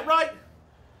up for that, right?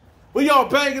 We all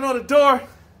banging on the door.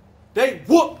 They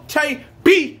whoop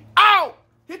KB out.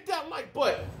 Hit that like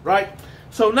button, right?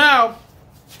 So now,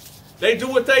 they do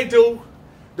what they do.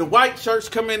 The white shirts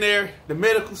come in there. The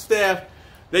medical staff,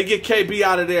 they get KB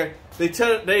out of there. They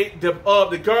tell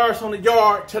the guards on the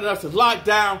yard telling us to lock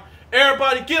down.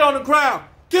 Everybody get on the ground.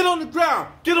 Get on the ground.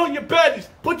 Get on your bellies.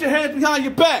 Put your hands behind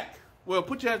your back. Well,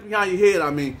 put your hands behind your head,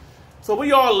 I mean. So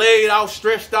we all laid out,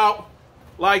 stretched out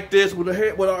like this with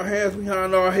our hands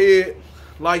behind our head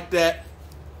like that.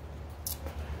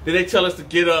 Then they tell us to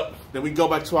get up. Then we go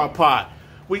back to our pod.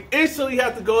 We instantly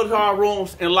have to go to our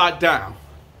rooms and lock down.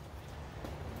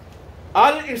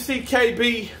 I didn't see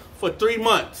KB for 3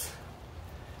 months.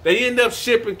 They ended up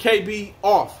shipping KB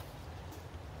off.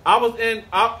 I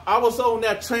was on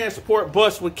that transport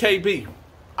bus with KB.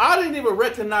 I didn't even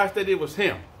recognize that it was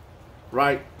him,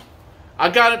 right? I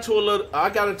got into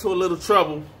a little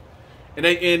trouble, and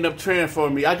they ended up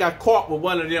transferring me. I got caught with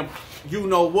one of them, you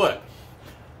know what?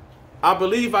 I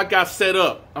believe I got set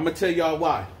up. I'm gonna tell y'all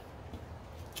why.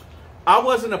 I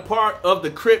wasn't a part of the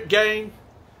Crip gang,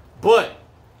 but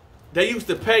they used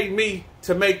to pay me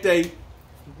to make they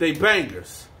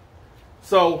bangers.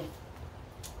 So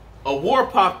a war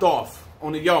popped off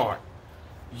on the yard.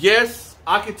 Yes,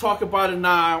 I can talk about it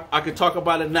now. I can talk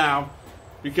about it now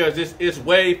because it's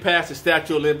way past the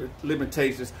statute of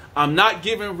limitations. I'm not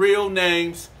giving real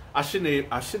names. I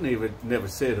shouldn't have never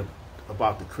said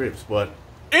about the Crips, but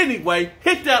anyway,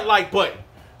 hit that like button.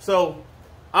 So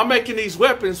I'm making these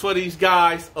weapons for these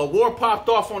guys. A war popped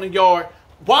off on the yard.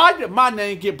 Why did my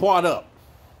name get brought up?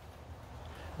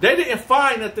 They didn't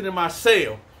find nothing in my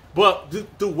cell, but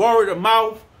through word of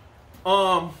mouth.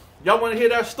 Y'all want to hear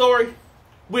that story?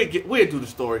 We'll do the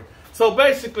story. So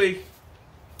basically,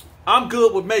 I'm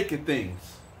good with making things.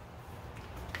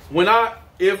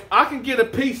 If I can get a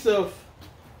piece of,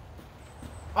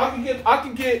 I can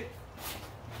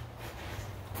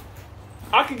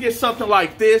get something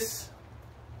like this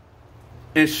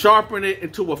and sharpen it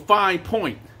into a fine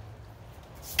point,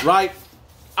 right?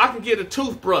 I can get a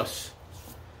toothbrush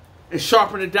and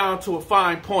sharpen it down to a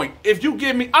fine point. If you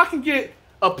give me, I can get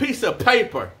a piece of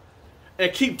paper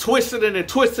and keep twisting it and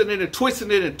twisting it and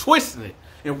twisting it and twisting it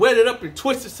and wet it up and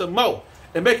twist it some more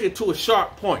and make it to a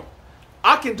sharp point.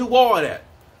 I can do all of that.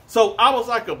 So I was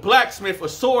like a blacksmith, a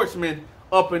swordsman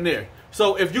up in there.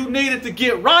 So if you needed to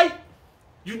get right,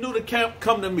 you knew to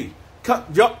come to me.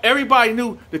 Everybody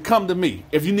knew to come to me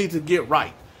if you need to get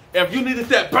right. If you needed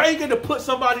that banger to put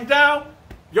somebody down,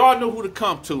 y'all knew who to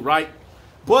come to, right?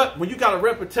 But when you got a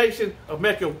reputation of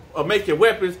making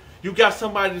weapons, you got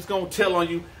somebody that's going to tell on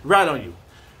you, right on you.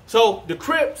 So the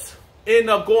Crips end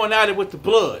up going at it with the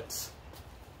Bloods,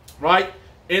 right?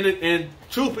 And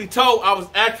truth be told, I was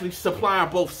actually supplying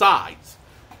both sides.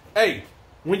 Hey,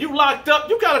 when you locked up,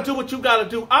 you got to do what you got to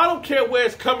do. I don't care where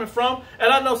it's coming from.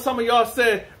 And I know some of y'all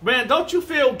said, man, don't you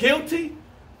feel guilty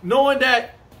knowing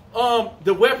that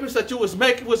the weapons that you was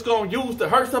making was going to use to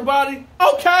hurt somebody?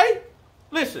 Okay,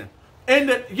 listen. In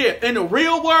the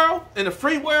real world, in the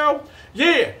free world,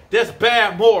 yeah, there's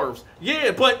bad morals.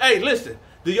 Yeah, but hey, listen,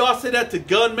 do y'all say that to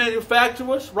gun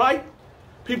manufacturers, right?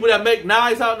 People that make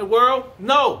knives out in the world?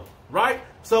 No, right?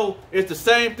 So it's the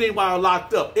same thing while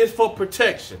locked up. It's for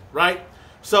protection, right?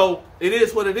 So it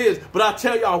is what it is. But I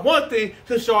tell y'all one thing,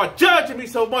 since y'all judging me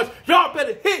so much, y'all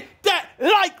better hit that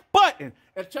like button.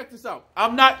 And check this out.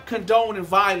 I'm not condoning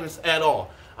violence at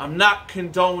all. I'm not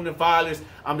condoning violence.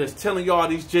 I'm just telling y'all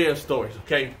these jail stories,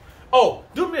 okay? Oh,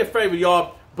 do me a favor,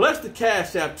 y'all. Bless the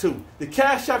Cash App too. The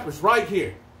Cash App is right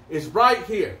here. It's right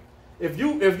here. If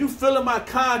you feeling my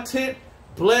content,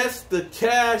 bless the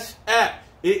Cash App.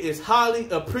 It is highly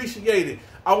appreciated.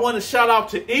 I want to shout out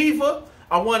to Eva.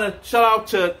 I want to shout out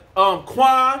to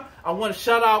Quan. I want to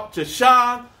shout out to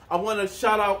Sean. I want to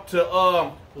shout out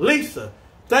to Lisa.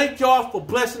 Thank y'all for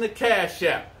blessing the Cash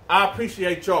App. I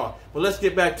appreciate y'all. But let's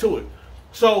get back to it.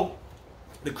 So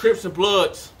the Crips and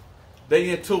Bloods, they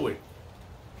into it.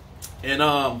 And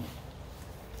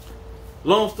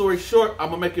long story short, I'm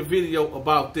gonna make a video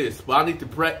about this, but I need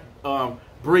to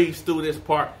breeze through this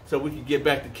part so we can get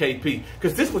back to KP,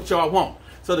 because this is what y'all want.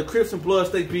 So the Crips and Bloods,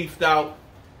 they beefed out.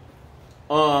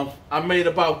 I made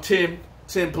about 10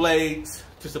 blades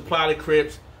to supply the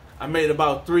Crips. I made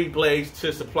about 3 blades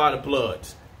to supply the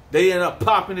Bloods. They ended up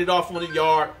popping it off on the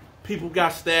yard. People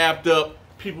got stabbed up.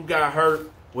 People got hurt.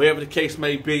 Whatever the case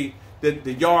may be.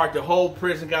 The yard, the whole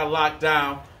prison got locked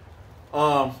down.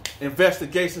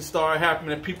 Investigations started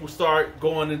happening. People started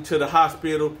going into the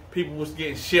hospital. People was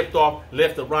getting shipped off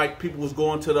left or right. People was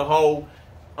going to the hole.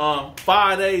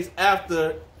 5 days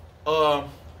after the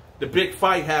big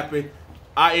fight happened,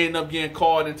 I ended up getting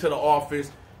called into the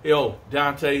office. Yo,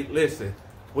 Dante, listen,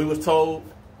 we was told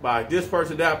by this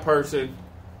person, that person,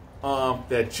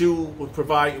 that you would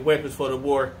provide weapons for the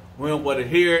war. We don't want to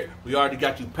hear it. We already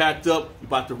got you packed up. You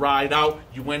about to ride out.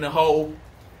 You in the hole.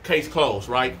 Case closed,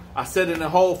 right? I sat in the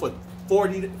hole for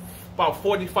about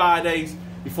 45 days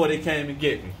before they came and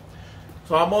get me.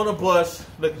 So I'm on the bus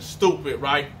looking stupid,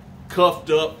 right? Cuffed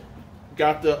up.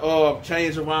 Got the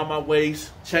chains around my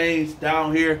waist. Chains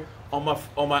down here on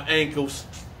my ankles.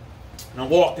 And I'm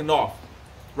walking off,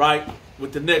 right?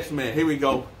 With the next man. Here we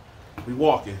go. We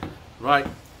walking, right?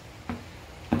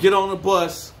 Get on the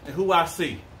bus, and who I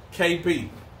see? KB.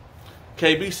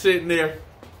 KB sitting there.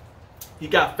 He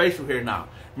got facial hair now.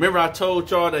 Remember I told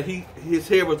y'all that his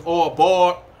hair was all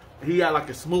bald. He had like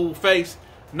a smooth face.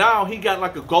 Now he got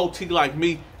like a goatee like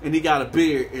me, and he got a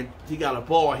beard, and he got a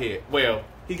bald head. Well,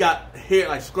 he got hair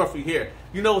like scruffy hair.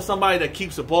 You know somebody that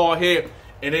keeps a bald head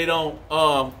and they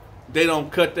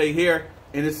don't cut their hair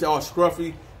and it's all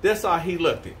scruffy? That's how he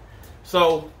looked it.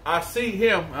 So I see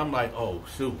him. I'm like, oh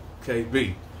shoot,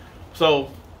 KB.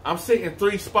 So I'm sitting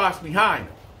 3 spots behind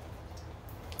him.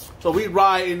 So we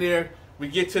ride in there. We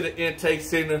get to the intake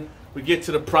center. We get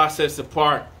to the processing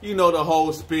part. You know the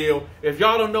whole spiel. If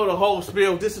y'all don't know the whole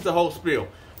spiel, this is the whole spiel.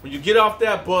 When you get off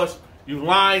that bus, you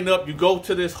line up. You go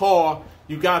to this hall.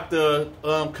 You got the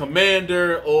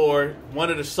commander or one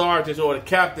of the sergeants or the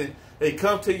captain. They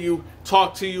come to you,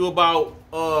 talk to you about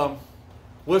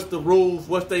what's the rules,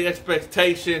 what's the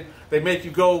expectation. They make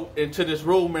you go into this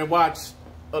room and watch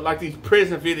like these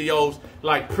prison videos,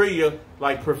 like Priya,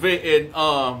 like preventing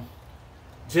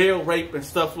jail rape and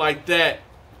stuff like that.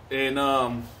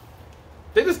 And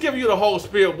they just give you the whole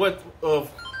spiel of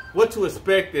what to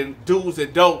expect and do's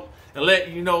and don't, and let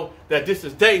you know that this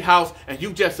is their house and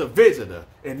you just a visitor,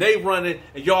 and they running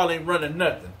and y'all ain't running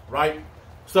nothing, right?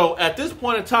 So at this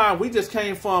point in time, we just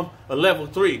came from a level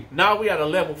 3. Now we at a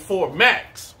level 4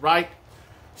 max, right?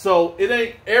 So it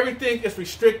ain't, everything is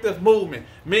restrictive movement,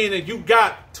 meaning you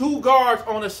got 2 guards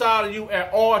on the side of you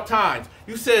at all times.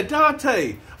 You said,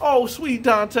 Dante, oh sweet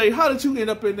Dante, how did you end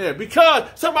up in there? Because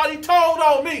somebody told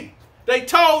on me. They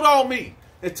told on me.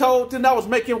 They told them I was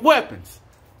making weapons,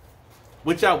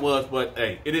 which I was, but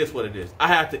hey, it is what it is. I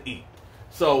have to eat.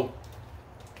 So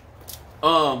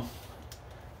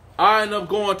I ended up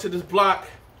going to this block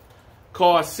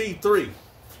called C3,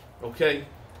 okay?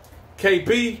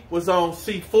 KB was on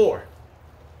C4.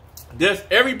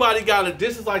 Everybody got it.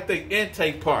 This is like the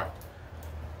intake part.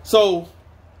 So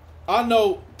I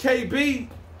know KB,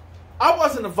 I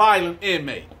wasn't a violent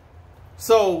inmate.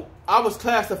 So I was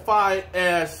classified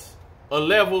as a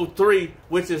level 3,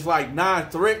 which is like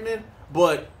non-threatening,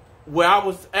 but where I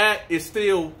was at is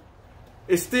still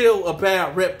a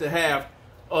bad rep to have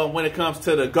when it comes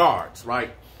to the guards, right?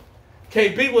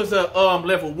 KB was a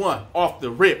level 1 off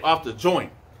the rip, off the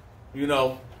joint. You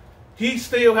know, he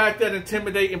still had that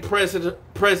intimidating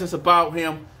presence about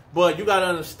him, but you got to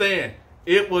understand,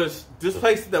 it was this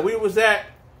place that we was at.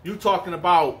 You talking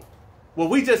about where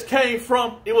we just came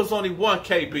from? It was only 1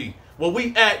 KB. Where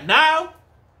we at now,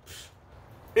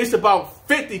 it's about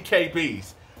 50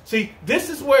 KBs. See, this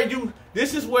is where you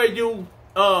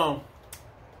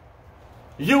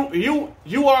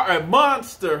You are a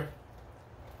monster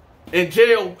in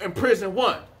jail in prison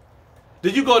 1.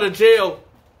 Then you go to jail,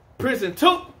 prison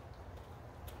 2.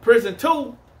 Prison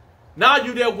 2, now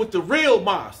you there with the real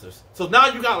monsters. So now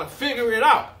you got to figure it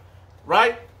out,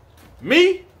 right?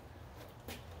 Me,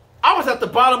 I was at the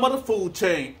bottom of the food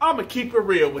chain. I'm going to keep it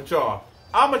real with y'all.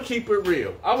 I'm going to keep it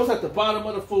real. I was at the bottom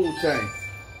of the food chain.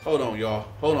 Hold on, y'all.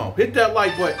 Hold on. Hit that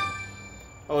like button.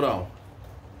 Hold on.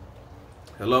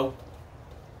 Hello?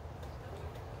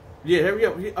 Yeah,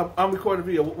 hurry up. I'm recording a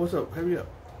video. What's up? Hurry up.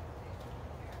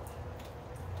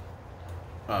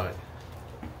 All right.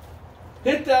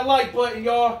 Hit that like button,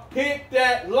 y'all. Hit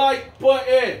that like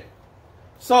button.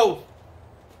 So,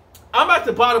 I'm at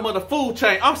the bottom of the food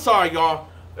chain. I'm sorry, y'all.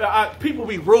 People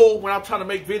be rude when I'm trying to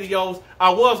make videos.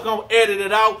 I was going to edit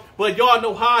it out, but y'all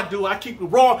know how I do. I keep it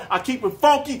raw. I keep it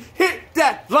funky. Hit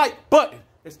that like button.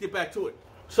 Let's get back to it.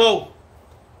 So,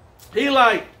 he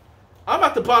like, I'm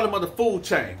at the bottom of the food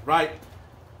chain, right?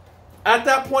 At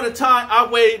that point in time, I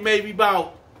weighed maybe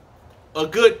about a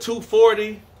good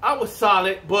 240. I was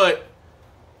solid, but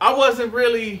I wasn't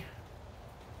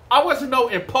no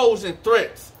imposing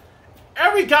threats.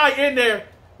 Every guy in there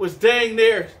was dang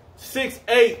near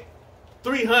 6'8",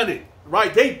 300,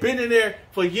 right? They've been in there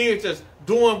for years just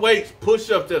doing weights,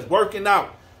 push-ups, just working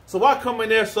out. So I come in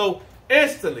there so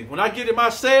instantly. When I get in my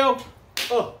cell,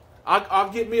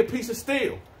 I'll get me a piece of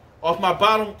steel. Off my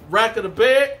bottom rack of the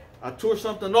bed, I tore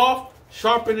something off,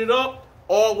 sharpen it up,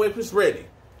 all weapons ready,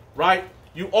 right?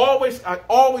 I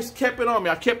always kept it on me.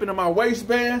 I kept it in my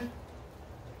waistband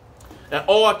at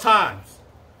all times,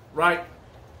 right?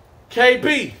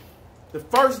 KB, the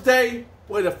first day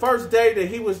that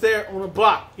he was there on the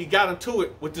block, he got into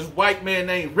it with this white man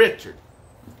named Richard.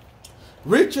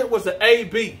 Richard was an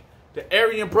AB, the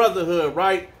Aryan Brotherhood,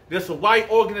 right? There's a white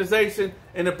organization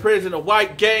in the prison, a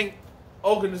white gang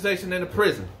organization in the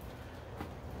prison.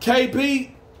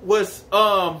 KB was,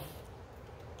 I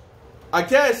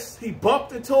guess he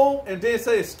bumped into him and then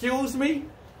said, excuse me.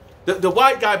 The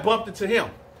white guy bumped into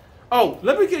him. Oh,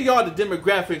 let me give y'all the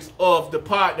demographics of the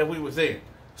pod that we was in.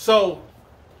 So,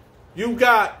 you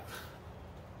got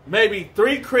maybe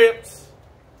 3 Crips,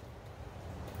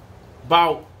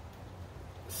 about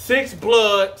 6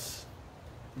 Bloods,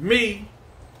 me,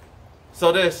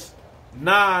 so that's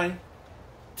 9,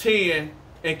 10,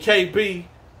 and KB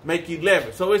make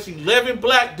 11. So it's 11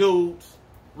 black dudes,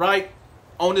 right,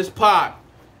 on this pod.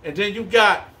 And then you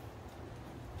got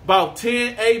about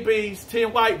 10 ABs,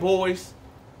 10 white boys,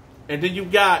 and then you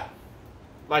got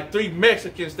like 3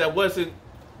 Mexicans that wasn't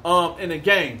in the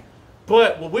game.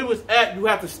 But when we was at, you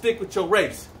have to stick with your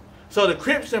race. So the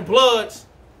Crips and Bloods,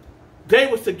 they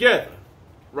was together,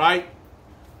 right?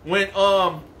 When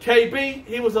KB,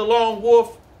 he was a lone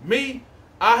wolf. Me,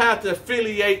 I had to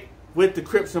affiliate with the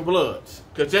Crips and Bloods.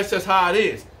 Because that's just how it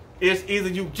is. It's either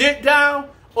you get down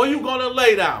or you going to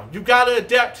lay down. You got to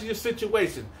adapt to your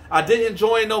situation. I didn't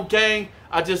join no gang.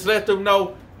 I just let them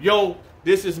know, yo,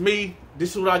 this is me.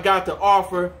 This is what I got to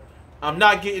offer. I'm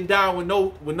not getting down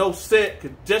with no set,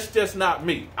 because that's just not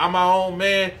me. I'm my own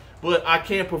man, but I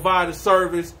can't provide a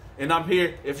service, and I'm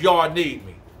here if y'all need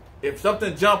me. If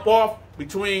something jump off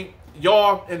between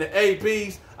y'all and the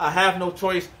ABs, I have no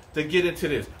choice to get into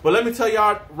this. But let me tell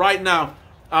y'all right now,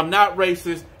 I'm not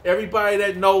racist. Everybody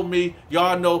that know me,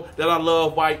 y'all know that I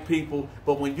love white people.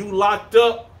 But when you locked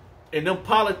up and them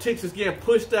politics is getting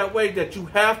pushed that way, that you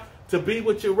have to be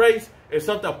with your race, and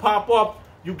something pop up,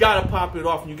 you gotta pop it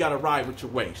off and you gotta ride with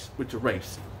your race.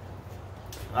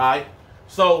 Alright?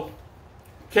 So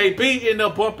KB ended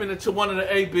up bumping into one of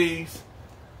the ABs.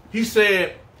 He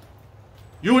said,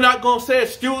 "You not gonna say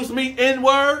excuse me,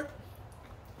 N-word?"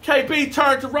 KB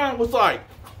turned around and was like,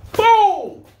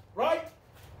 boom! Right?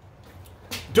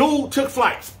 Dude took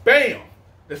flight. Bam!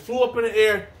 They flew up in the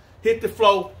air, hit the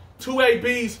floor. 2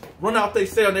 ABs run out their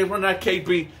cell and they run out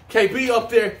KB. KB up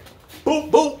there,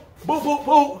 boop, boop, boop, boop,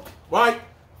 boop. Right?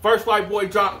 First white boy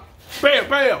drop. Bam,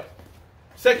 bam.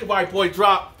 Second white boy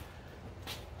drop.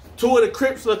 2 of the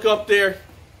Crips look up there.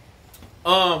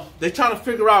 They trying to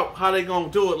figure out how they gonna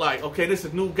do it. Like, okay, this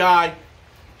is a new guy.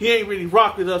 He ain't really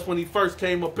rocked with us when he first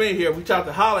came up in here. We tried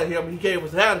to holler at him. He gave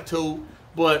us attitude.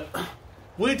 But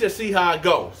we just see how it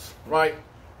goes. Right?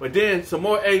 But then some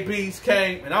more ABs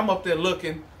came. And I'm up there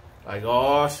looking. Like,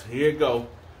 oh, here it go.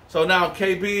 So now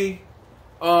KB,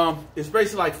 it's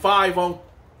basically like 5 on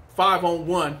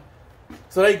 1.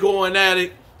 So they going at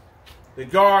it. The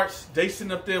guards, they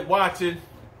sitting up there watching.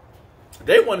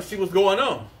 They want to see what's going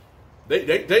on.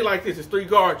 They like this. It's 3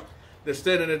 guards that's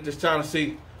standing there just trying to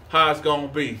see how it's going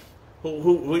to be.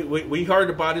 We heard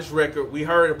about his record. We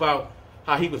heard about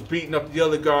how he was beating up the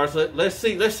other guards. Let's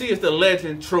see is the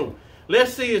legend true.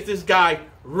 Let's see is this guy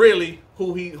really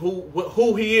who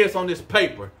he is on this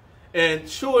paper. And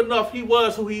sure enough, he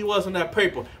was who he was on that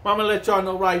paper. But I'm going to let y'all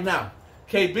know right now.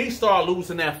 KB started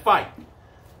losing that fight.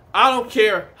 I don't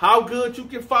care how good you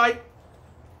can fight.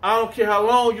 I don't care how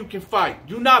long you can fight.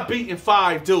 You're not beating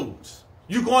 5 dudes.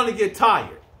 You're going to get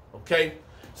tired. Okay?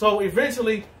 So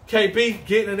eventually, KB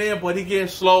getting it in, but he getting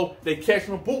slow. They catch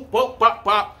him, boop, boop, bop,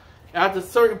 bop. At a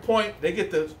certain point, they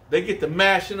get to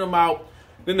mashing him out.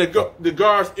 Then the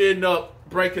guards end up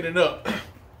breaking it up.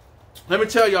 Let me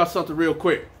tell y'all something real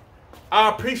quick. I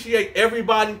appreciate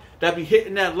everybody that be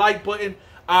hitting that like button.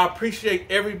 I appreciate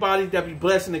everybody that be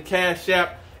blessing the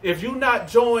Cashapp. If you not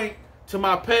joined to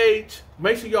my page,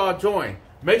 make sure y'all join.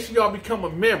 Make sure y'all become a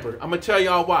member. I'm going to tell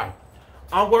y'all why.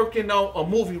 I'm working on a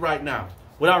movie right now.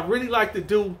 What I really like to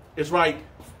do is write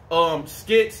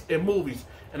skits and movies.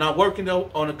 And I'm working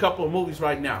on a couple of movies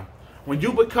right now. When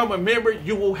you become a member,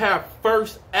 you will have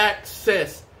first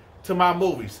access to my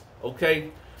movies.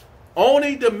 Okay?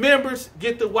 Only the members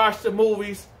get to watch the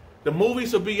movies. The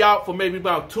movies will be out for maybe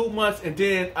about 2 months, and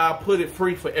then I'll put it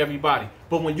free for everybody.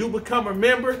 But when you become a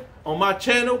member on my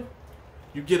channel,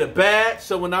 you get a badge.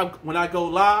 So when I go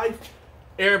live,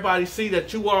 everybody see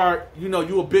that you are,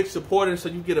 you a big supporter. So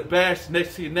you get a badge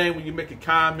next to your name when you make a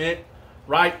comment,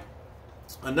 right?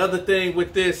 Another thing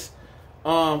with this,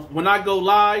 when I go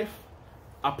live,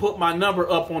 I put my number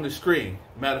up on the screen.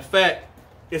 Matter of fact,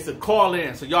 it's a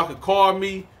call-in, so y'all can call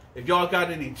me. If y'all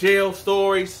got any jail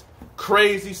stories,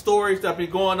 crazy stories that been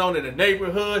going on in the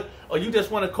neighborhood, or you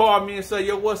just want to call me and say,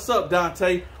 yo, what's up,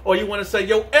 Dante? Or you want to say,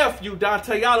 yo, F you,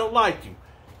 Dante, I don't like you,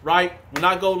 right? When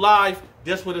I go live,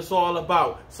 that's what it's all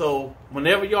about. So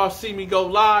whenever y'all see me go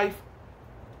live,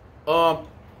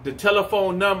 the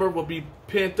telephone number will be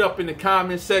pinned up in the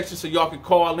comment section so y'all can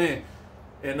call in.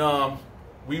 And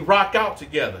we rock out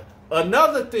together.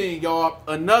 Another thing, y'all,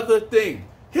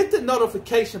 hit the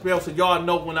notification bell so y'all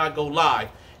know when I go live.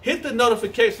 Hit the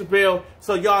notification bell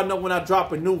so y'all know when I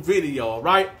drop a new video, all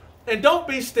right? And don't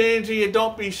be stingy and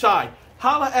don't be shy.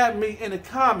 Holler at me in the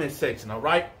comment section, all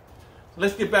right?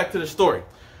 Let's get back to the story.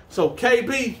 So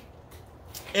KB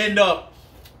end up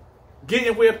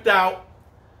getting whipped out.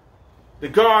 The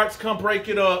guards come break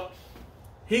it up.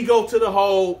 He go to the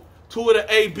hole. 2 of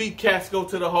the AB cats go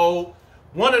to the hole.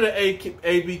 One of the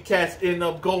AB cats end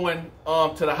up going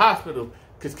to the hospital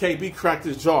because KB cracked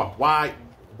his jaw. Why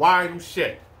them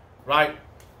shit, right?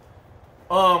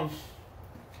 I'm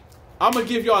going to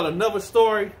give y'all another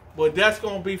story, but that's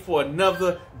going to be for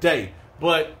another day.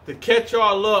 But to catch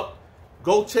y'all up,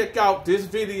 go check out this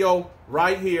video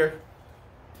right here.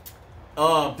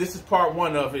 This is part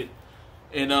 1 of it.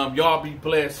 And y'all be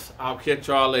blessed. I'll catch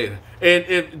y'all later.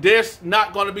 And there's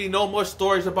not going to be no more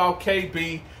stories about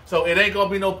KB. So it ain't going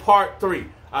to be no part 3.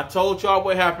 I told y'all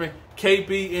what happened.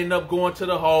 KB ended up going to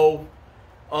the hole.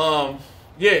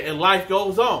 Yeah, and life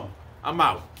goes on. I'm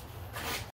out.